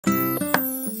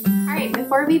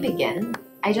before we begin,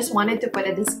 I just wanted to put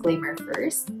a disclaimer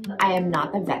first. I am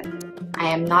not a vet. I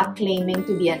am not claiming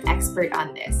to be an expert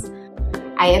on this.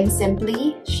 I am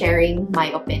simply sharing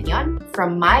my opinion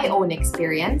from my own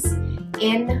experience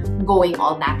in going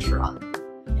all natural.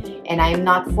 And I'm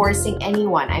not forcing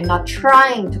anyone. I'm not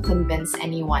trying to convince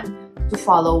anyone to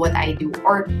follow what I do.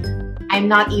 Or I'm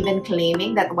not even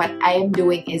claiming that what I am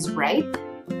doing is right.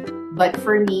 But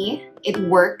for me, it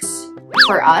works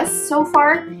for us so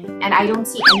far, and I don't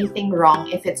see anything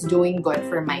wrong if it's doing good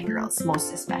for my girls,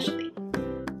 most especially.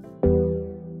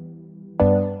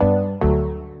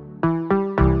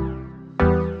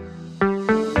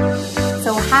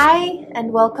 So hi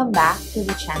and welcome back to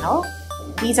the channel.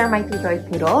 These are my two toy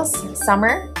poodles,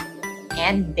 Summer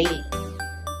and Bailey.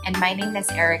 And my name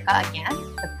is Erica again,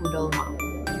 the poodle mom.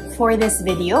 For this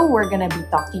video, we're gonna be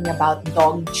talking about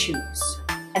dog chews,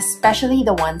 especially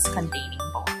the ones containing bone.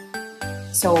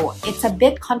 So it's a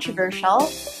bit controversial,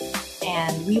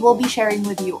 and we will be sharing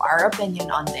with you our opinion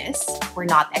on this. We're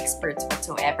not experts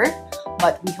whatsoever,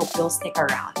 but we hope you'll stick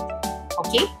around.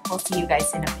 Okay, we'll see you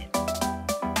guys in a bit.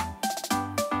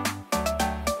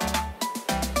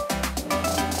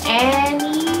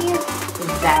 Any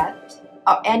vet,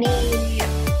 any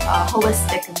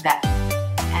holistic vet,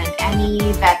 and any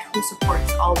vet who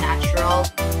supports all natural,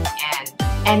 and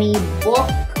any book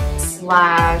 /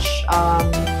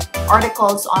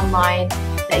 articles online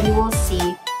that you will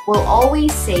see will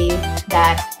always say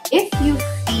that if you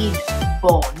feed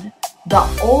bone, the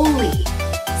only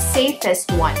safest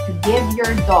one to give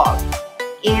your dog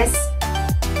is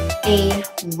a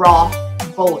raw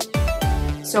bone.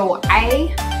 So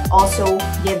I also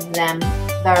give them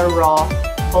the raw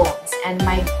bones, and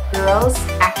my girls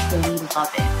actually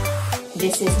love it.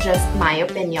 This is just my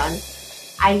opinion.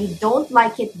 I don't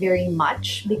like it very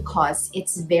much because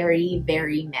it's very,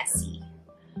 very messy.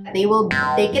 They will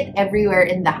take it everywhere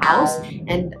in the house,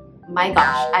 and my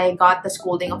gosh, I got the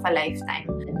scolding of a lifetime.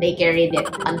 They carried it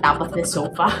on top of the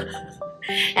sofa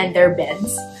and their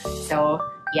beds. So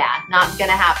yeah, not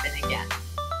gonna happen again.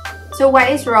 So why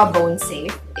is raw bone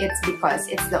safe? It's because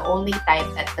it's the only type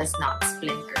that does not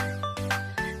splinter.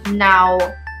 Now,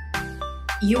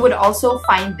 you would also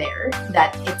find there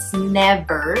that it's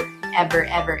never,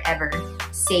 ever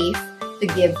safe to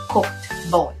give cooked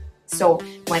bone. So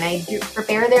when I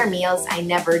prepare their meals, I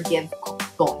never give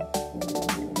cooked bone.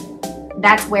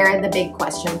 That's where the big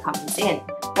question comes in.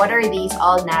 What are these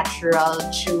all natural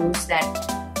chews that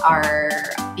are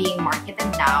being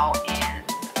marketed now and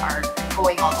are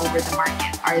going all over the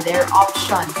market? Are there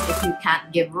options if you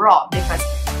can't give raw? Because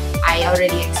I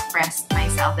already expressed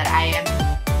myself that I am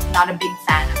not a big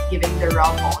fan of giving the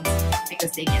raw bones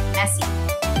because they get messy.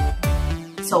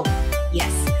 So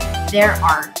yes, there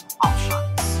are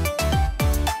options.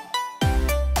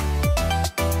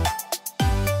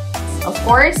 Of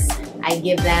course, I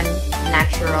give them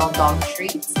natural dog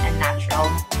treats and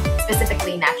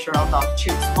specifically natural dog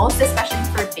chews. Most especially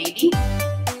for Baby,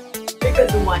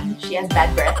 because one, she has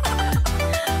bad breath.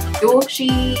 Two,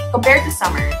 compared to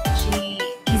Summer, she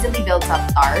easily builds up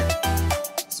tar.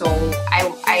 So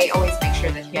I always make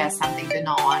sure that she has something to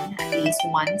gnaw on at least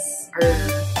once, or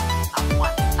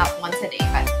not once a day,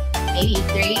 but maybe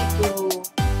 3 to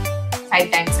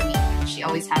 5 times a week. She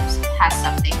always has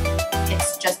something.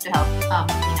 It's just to help clean up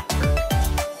her.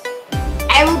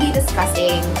 I will be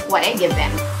discussing what I give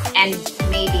them and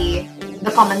maybe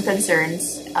the common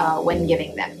concerns when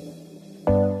giving them.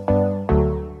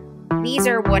 These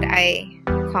are what I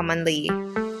commonly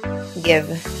give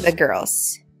the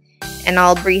girls, and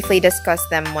I'll briefly discuss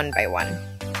them one by one.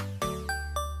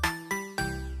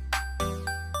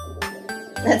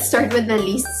 Let's start with the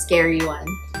least scary one.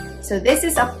 So this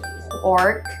is a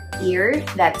pork ear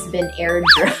that's been air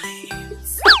dried.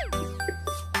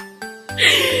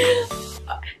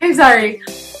 I'm sorry.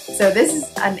 So this is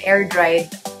an air dried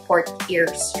pork ear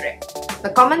strip. The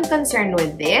common concern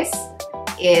with this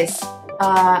is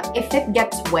if it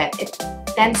gets wet, it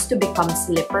tends to become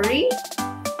slippery.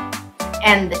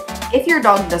 And if your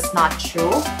dog does not chew,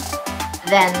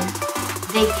 then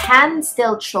they can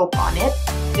still choke on it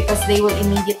because they will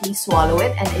immediately swallow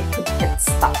it, and it could get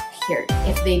stuck here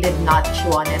if they did not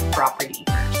chew on it properly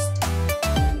first.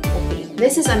 Okay,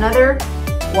 this is another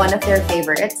one of their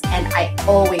favorites, and I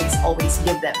always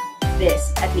give them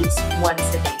this at least once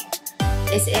a day.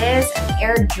 This is an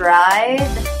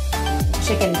air-dried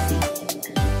chicken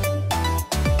feet.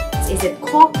 Is it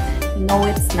cooked? No,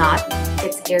 it's not.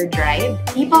 It's air-dried.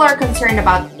 People are concerned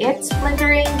about it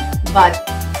splintering, but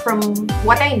from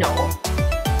what I know,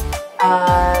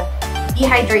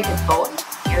 dehydrated bone,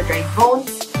 air-dried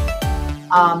bones,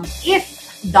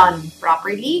 if done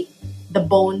properly, the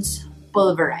bones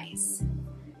pulverize,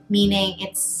 meaning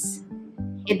it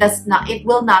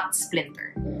will not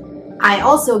splinter. I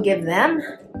also give them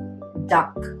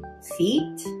duck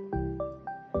feet.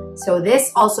 So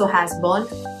this also has bone,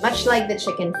 much like the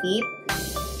chicken feet.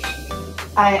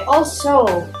 I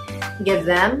also give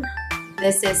them,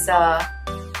 this is a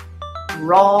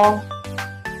raw,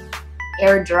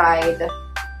 air-dried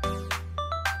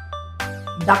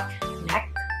duck neck.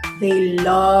 They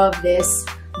love this,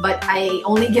 but I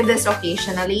only give this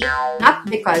occasionally, not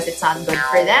because it's not good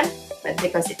for them, but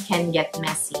because it can get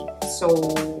messy.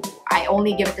 So I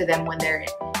only give it to them when they're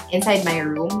inside my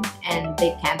room and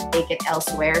they can't take it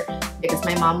elsewhere, because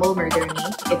my mom will murder me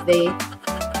if they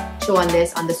chew on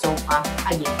this on the sofa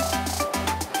again.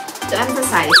 To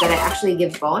emphasize that I actually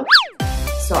give bone,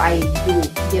 so I do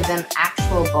give them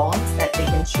actual bones that they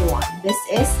can chew on. This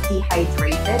is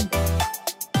dehydrated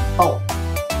bone.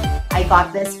 I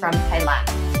got this from Thailand.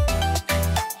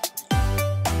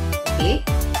 Okay.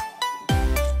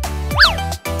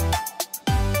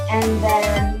 And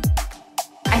then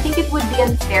I think it would be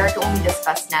unfair to only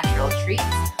discuss natural treats.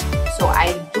 So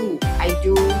I do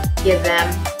give them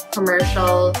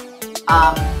commercial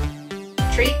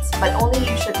treats, but only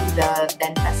usually the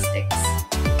dentist sticks.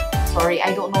 Sorry,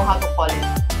 I don't know how to call it,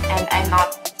 and I'm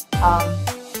not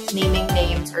naming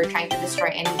names or trying to destroy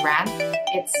any brand.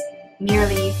 It's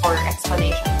merely for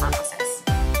explanation purposes.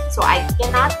 So I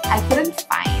couldn't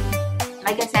find,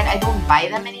 like I said, I don't buy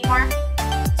them anymore.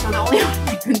 So the only one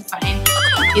I could find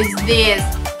is this.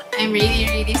 I'm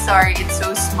really sorry, it's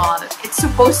so small. It's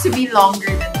supposed to be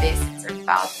longer than this. It's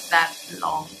about that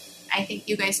long. I think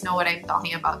you guys know what I'm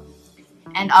talking about.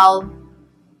 And I'll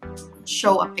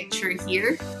show a picture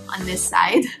here on this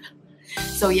side.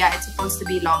 So yeah, it's supposed to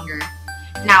be longer.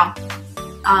 Now,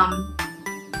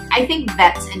 I think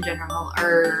vets in general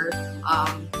are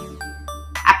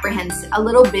a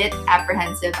little bit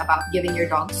apprehensive about giving your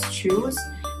dogs chews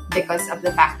because of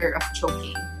the factor of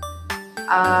choking.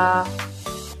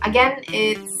 Again,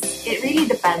 it really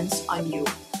depends on you.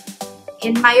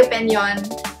 In my opinion,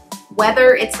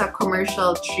 whether it's a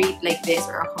commercial treat like this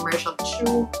or a commercial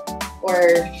chew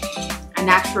or a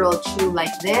natural chew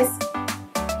like this,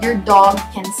 your dog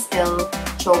can still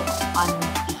choke on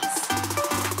these.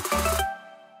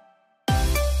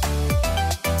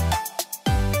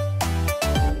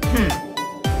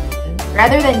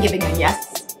 Rather than giving a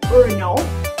yes or no,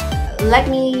 let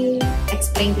me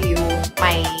explain to you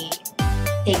my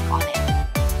take on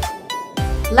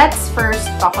it. Let's first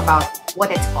talk about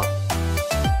what it's called.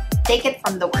 Take it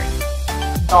from the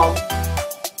word dog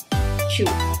chew.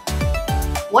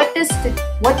 What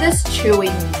does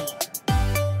chewing mean?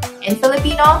 In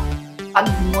Filipino,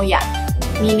 pagmuya,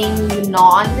 meaning you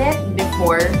gnaw on it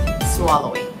before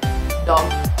swallowing. Dog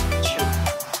chew.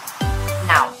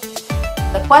 Now,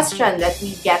 the question that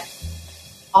we get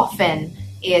often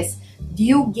is, do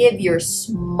you give your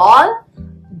small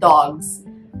dogs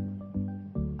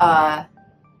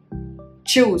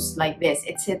chews like this?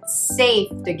 Is it safe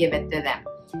to give it to them?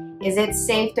 Is it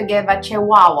safe to give a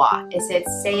Chihuahua? Is it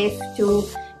safe to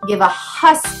give a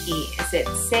Husky? Is it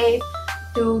safe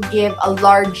to give a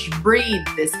large breed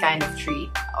this kind of treat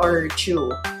or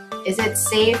chew? Is it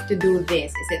safe to do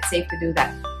this? Is it safe to do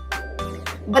that?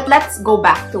 But let's go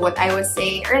back to what I was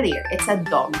saying earlier. It's a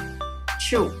dog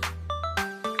chew.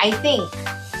 I think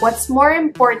what's more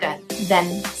important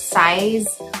than size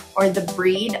or the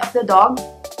breed of the dog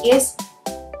is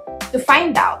to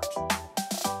find out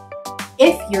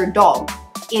if your dog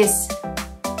is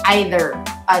either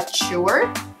a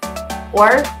chewer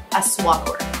or a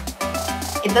swallower.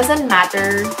 It doesn't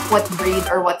matter what breed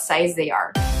or what size they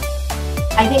are.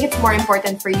 I think it's more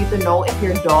important for you to know if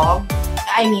your dog,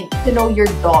 to know your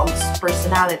dog's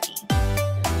personality.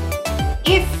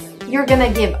 If you're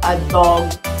gonna give a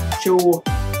dog chew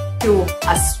to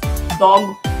a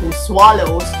dog who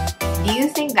swallows, do you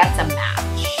think that's a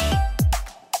match?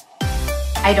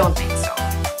 I don't think so.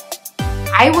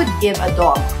 I would give a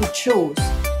dog who chews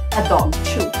a dog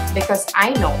chew because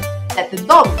I know that the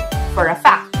dog, for a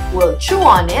fact, will chew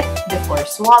on it before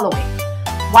swallowing.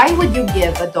 Why would you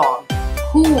give a dog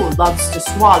who loves to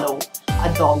swallow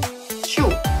a dog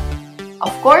chew?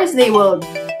 Of course, they will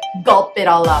gulp it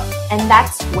all up, and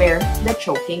that's where the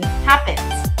choking happens.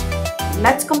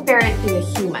 Let's compare it to a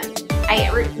human. I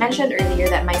mentioned earlier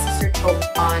that my sister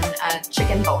choked on a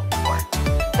chicken bone before,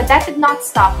 but that did not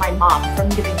stop my mom from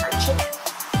giving her chicken,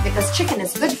 because chicken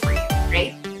is good for you,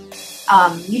 right?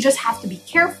 You just have to be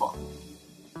careful.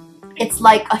 It's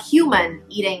like a human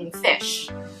eating fish,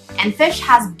 and fish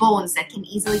has bones that can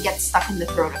easily get stuck in the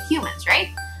throat of humans, right?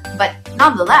 But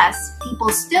nonetheless, people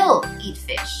still eat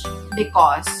fish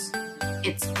because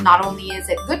it's not only is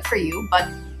it good for you, but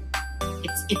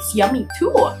it's yummy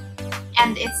too.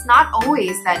 And it's not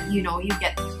always that, you know, you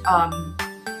get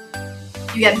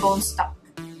bone stuck.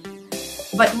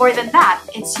 But more than that,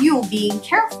 it's you being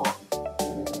careful.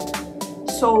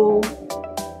 So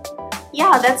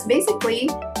yeah, that's basically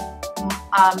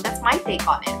that's my take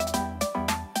on it.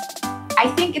 I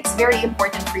think it's very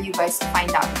important for you guys to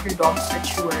find out if your dogs are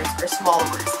chewers or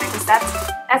swallowers, because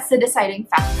that's the deciding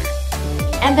factor.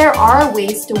 And there are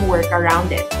ways to work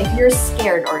around it. If you're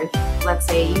scared, or if, let's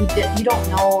say, you don't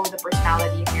know the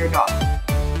personality of your dog,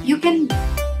 you can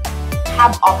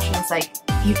have options like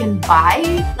you can buy,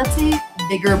 let's say,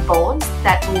 bigger bones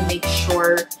that will make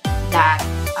sure that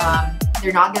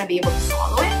they're not going to be able to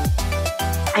swallow it.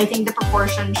 I think the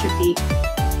proportion should be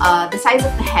the size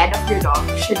of the head of your dog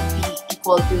should be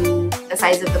equal to the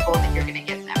size of the bone that you're going to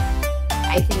give them.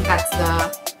 I think that's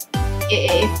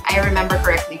if I remember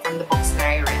correctly from the books that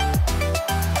I read.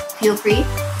 Feel free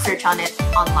to search on it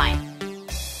online.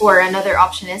 Or another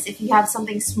option is, if you have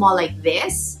something small like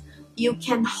this, you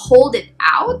can hold it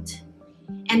out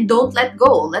and don't let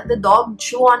go. Let the dog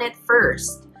chew on it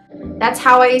first. That's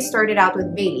how I started out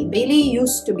with Bailey. Bailey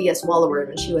used to be a swallower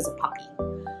when she was a puppy,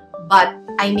 but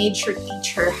I made sure to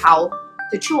teach her how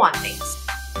to chew on things.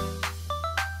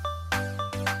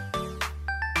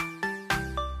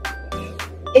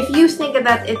 If you think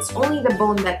that it's only the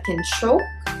bone that can choke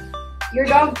your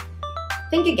dog,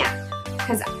 think again.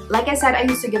 Because like I said, I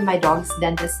used to give my dogs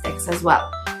dentist sticks as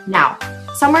well. Now,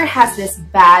 Summer has this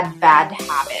bad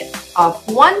habit of,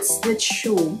 once the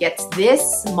chew gets this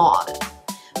small,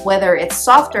 whether it's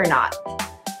soft or not,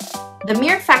 the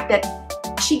mere fact that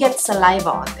she gets saliva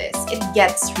on this, it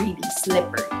gets really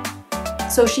slippery.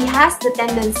 So she has the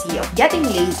tendency of getting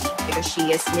lazy because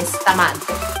she is Miss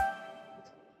Tamante.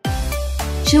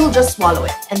 She will just swallow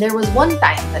it. And there was one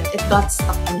time that it got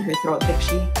stuck in her throat. Like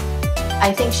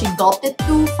I think she gulped it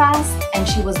too fast and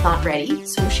she was not ready.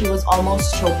 So she was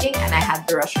almost choking and I had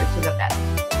to rush her to the vet.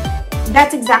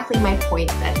 That's exactly my point,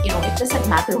 that, you know, it doesn't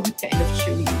matter what kind of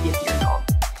chew you give your dog.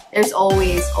 There's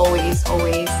always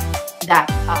that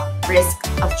risk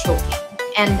of choking.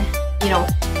 And, you know,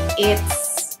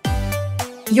 it's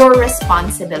your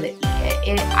responsibility.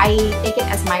 I take it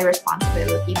as my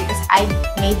responsibility because I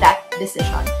made that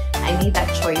decision. I made that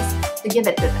choice to give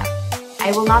it to them.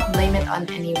 I will not blame it on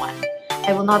anyone.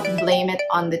 I will not blame it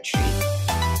on the tree.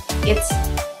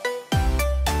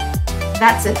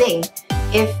 That's the thing.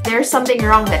 If there's something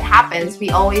wrong that happens, we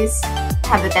always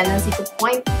have the tendency to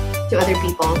point to other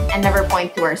people and never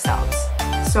point to ourselves.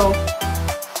 So,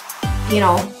 you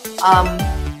know,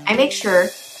 I make sure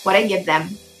what I give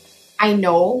them, I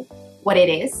know what it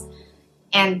is.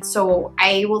 And so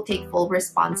I will take full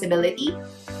responsibility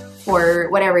for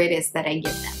whatever it is that I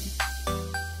give them.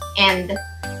 And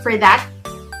for that,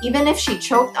 even if she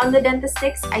choked on the dentist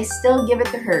sticks, I still give it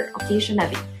to her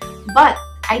occasionally. But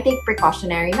I take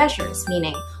precautionary measures,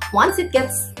 meaning once it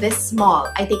gets this small,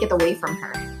 I take it away from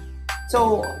her.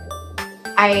 So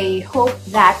I hope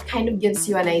that kind of gives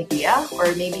you an idea,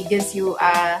 or maybe gives you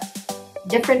a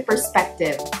different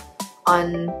perspective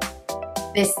on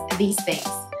these things.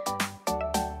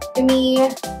 To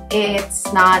me,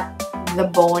 it's not the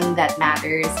bone that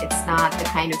matters. It's not the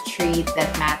kind of treat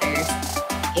that matters.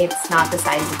 It's not the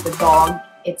size of the dog.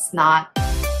 It's not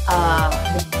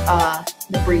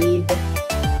the breed.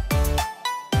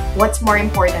 What's more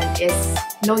important is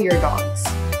know your dogs,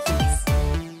 please.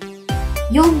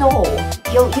 You'll know.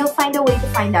 You'll find a way to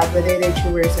find out whether they're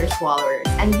chewers or swallowers,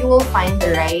 and you will find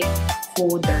the right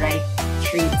food, the right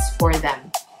treats for them.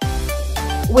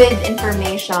 With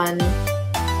information,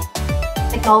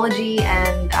 technology,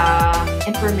 and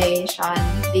information,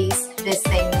 these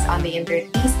things on the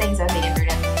internet,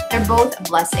 they're both a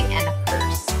blessing and a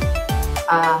curse.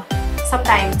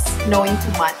 Sometimes knowing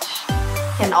too much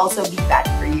can also be bad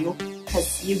for you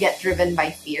because you get driven by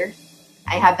fear.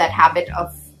 I have that habit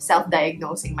of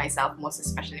self-diagnosing myself, most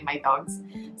especially my dogs.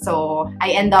 So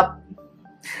I end up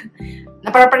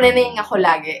naparapraning ako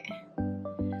lagi.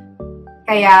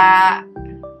 Kaya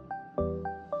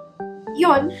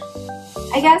yun,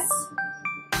 I guess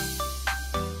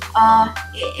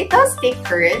it does take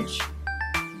courage,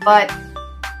 but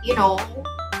you know,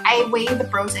 I weigh the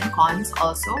pros and cons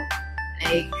also.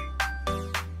 Like,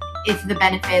 if the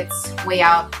benefits weigh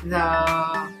out the,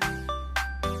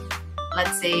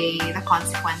 let's say, the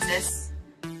consequences,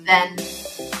 then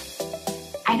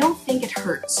I don't think it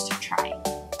hurts to try.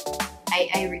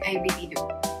 I really do.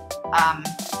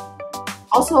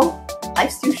 Also,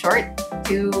 life's too short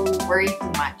to worry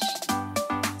too much.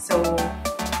 So,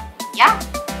 yeah.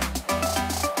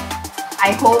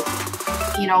 I hope,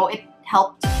 you know, it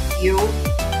helped you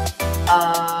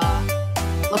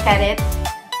look at it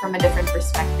from a different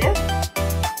perspective.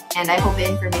 And I hope the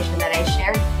information that I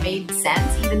shared made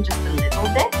sense, even just a little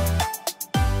bit.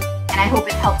 And I hope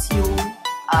it helps you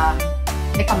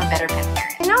become a better pet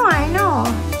parent. I know.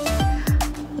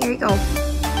 Here we go.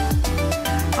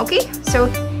 Okay, so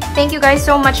thank you guys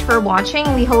so much for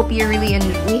watching. We hope you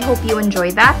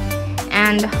enjoyed that,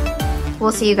 and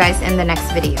we'll see you guys in the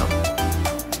next video.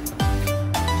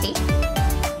 Okay.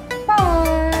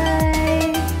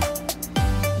 Bye.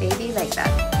 Baby, you like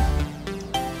that?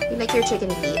 You like your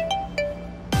chicken feet?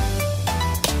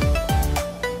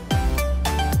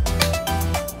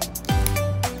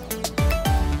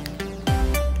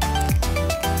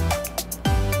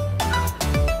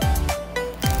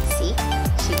 See?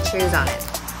 She chews on it.